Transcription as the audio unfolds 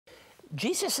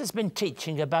Jesus has been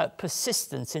teaching about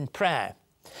persistence in prayer.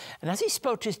 And as he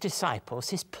spoke to his disciples,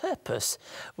 his purpose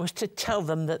was to tell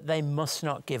them that they must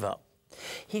not give up.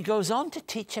 He goes on to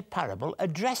teach a parable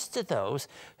addressed to those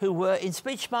who were, in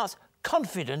speech marks,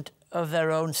 confident of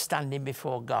their own standing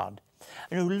before God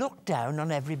and who looked down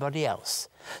on everybody else.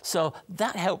 So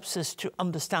that helps us to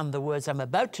understand the words I'm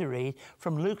about to read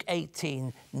from Luke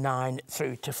 18, 9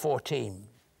 through to 14.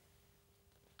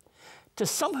 To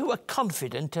some who are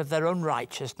confident of their own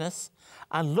righteousness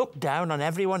and look down on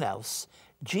everyone else,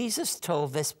 Jesus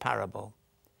told this parable.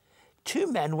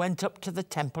 2 men went up to the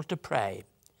temple to pray,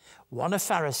 one a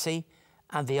Pharisee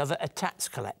and the other a tax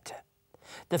collector.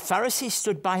 The Pharisee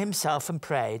stood by himself and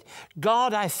prayed,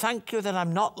 God, I thank you that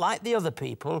I'm not like the other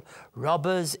people,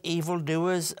 robbers,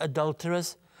 evildoers,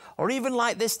 adulterers, or even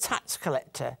like this tax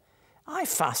collector. I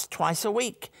fast twice a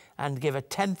week and give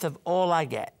 1/10 of all I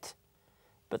get.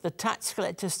 But the tax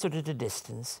collector stood at a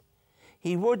distance.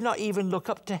 He would not even look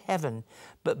up to heaven,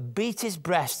 but beat his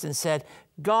breast and said,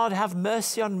 God, have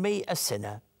mercy on me, a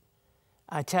sinner.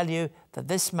 I tell you that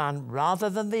this man, rather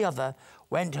than the other,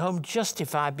 went home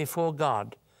justified before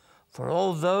God. For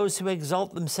all those who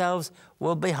exalt themselves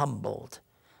will be humbled,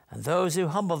 and those who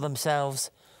humble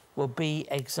themselves will be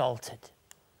exalted.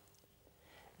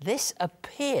 This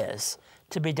appears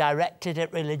to be directed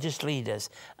at religious leaders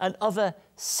and other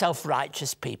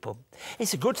self-righteous people.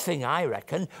 It's a good thing, I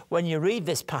reckon, when you read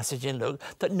this passage in Luke,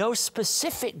 that no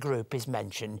specific group is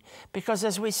mentioned, because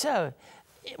as we say,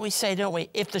 don't we,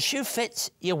 if the shoe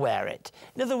fits, you wear it.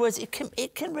 In other words, it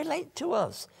can relate to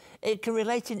us. It can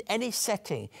relate in any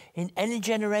setting, in any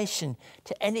generation,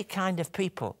 to any kind of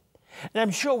people. And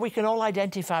I'm sure we can all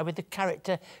identify with the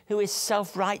character who is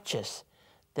self-righteous.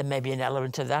 There may be an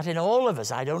element of that in all of us,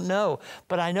 I don't know.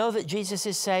 But I know that Jesus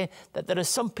is saying that there are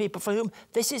some people for whom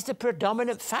this is the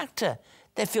predominant factor.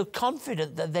 They feel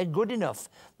confident that they're good enough,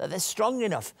 that they're strong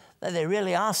enough, that they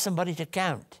really are somebody to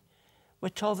count. We're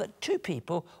told that 2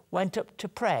 people went up to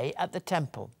pray at the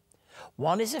temple.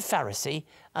 One is a Pharisee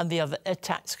and the other a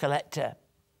tax collector.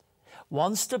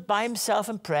 One stood by himself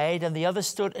and prayed, and the other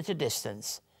stood at a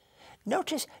distance.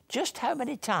 Notice just how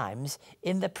many times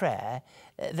in the prayer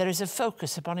there is a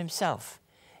focus upon himself.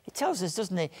 It tells us,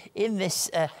 doesn't it, in this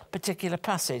particular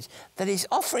passage, that he's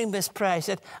offering this prayer. He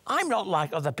said, I'm not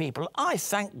like other people. I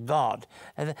thank God.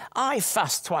 I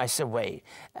fast twice a week.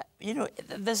 You know,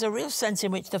 there's a real sense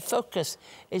in which the focus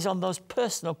is on those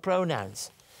personal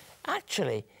pronouns.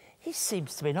 Actually, he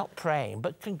seems to be not praying,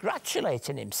 but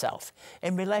congratulating himself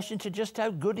in relation to just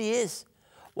how good he is.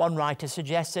 One writer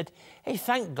suggested he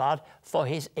thanked God for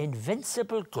his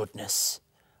invincible goodness.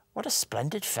 What a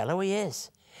splendid fellow he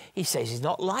is. He says he's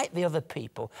not like the other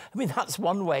people. I mean, that's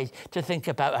one way to think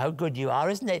about how good you are,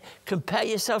 isn't it? Compare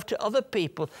yourself to other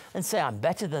people and say, I'm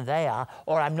better than they are,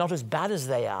 or I'm not as bad as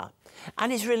they are.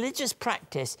 And his religious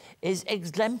practice is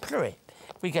exemplary.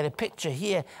 We get a picture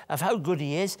here of how good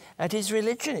he is at his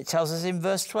religion. It tells us in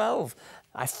verse 12,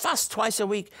 I fast twice a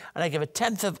week and I give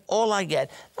 1/10 of all I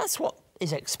get. That's what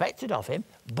is expected of him,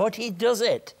 but he does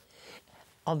it.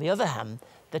 On the other hand,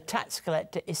 the tax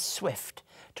collector is swift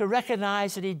to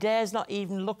recognize that he dares not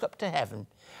even look up to heaven,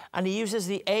 and he uses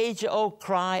the age-old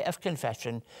cry of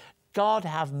confession, God,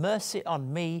 have mercy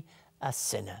on me, a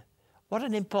sinner. What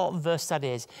an important verse that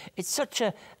is. It's such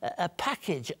a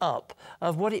package up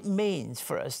of what it means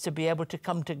for us to be able to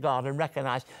come to God and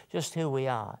recognize just who we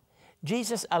are.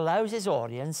 Jesus allows his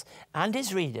audience and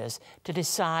his readers to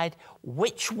decide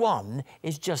which one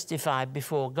is justified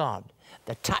before God.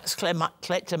 The tax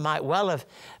collector might well have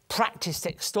practiced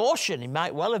extortion. He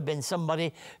might well have been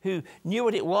somebody who knew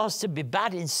what it was to be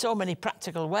bad in so many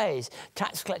practical ways.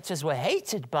 Tax collectors were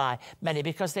hated by many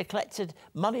because they collected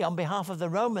money on behalf of the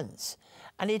Romans.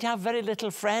 And he'd have very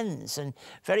little friends and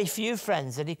very few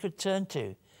friends that he could turn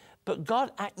to. But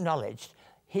God acknowledged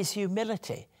his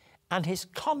humility and his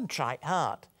contrite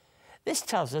heart. This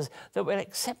tells us that we're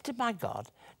accepted by God,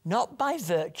 not by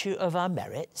virtue of our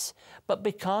merits, but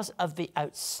because of the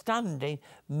outstanding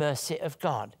mercy of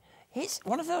God. It's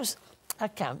one of those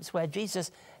accounts where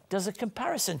Jesus does a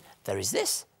comparison. There is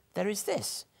this, there is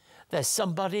this. There's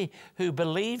somebody who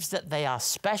believes that they are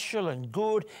special and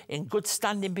good, in good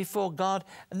standing before God,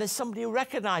 and there's somebody who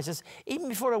recognizes, even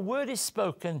before a word is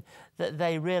spoken, that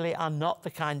they really are not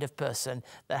the kind of person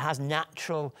that has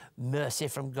natural mercy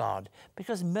from God.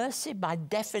 Because mercy, by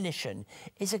definition,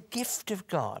 is a gift of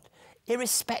God,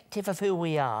 irrespective of who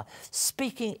we are,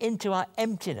 speaking into our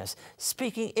emptiness,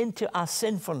 speaking into our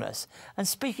sinfulness, and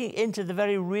speaking into the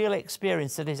very real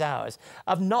experience that is ours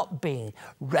of not being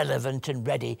relevant and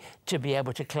ready to be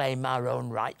able to claim our own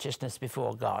righteousness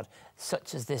before God.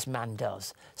 such as this man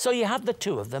does. So you have the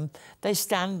two of them. They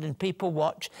stand and people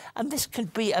watch. And this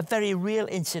could be a very real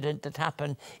incident that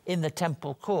happened in the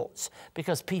temple courts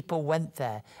because people went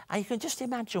there. And you can just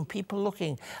imagine people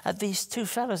looking at these two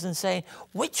fellows and saying,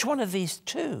 which one of these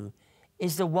two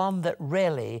is the one that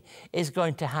really is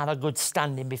going to have a good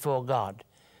standing before God?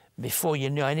 Before you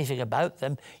know anything about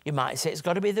them, you might say it's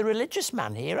got to be the religious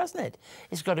man here, hasn't it?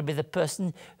 It's got to be the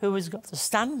person who has got the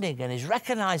standing and is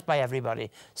recognised by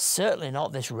everybody. Certainly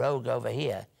not this rogue over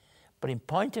here. But in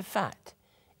point of fact,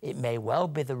 it may well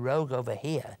be the rogue over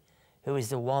here who is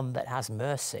the one that has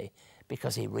mercy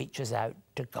because he reaches out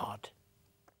to God.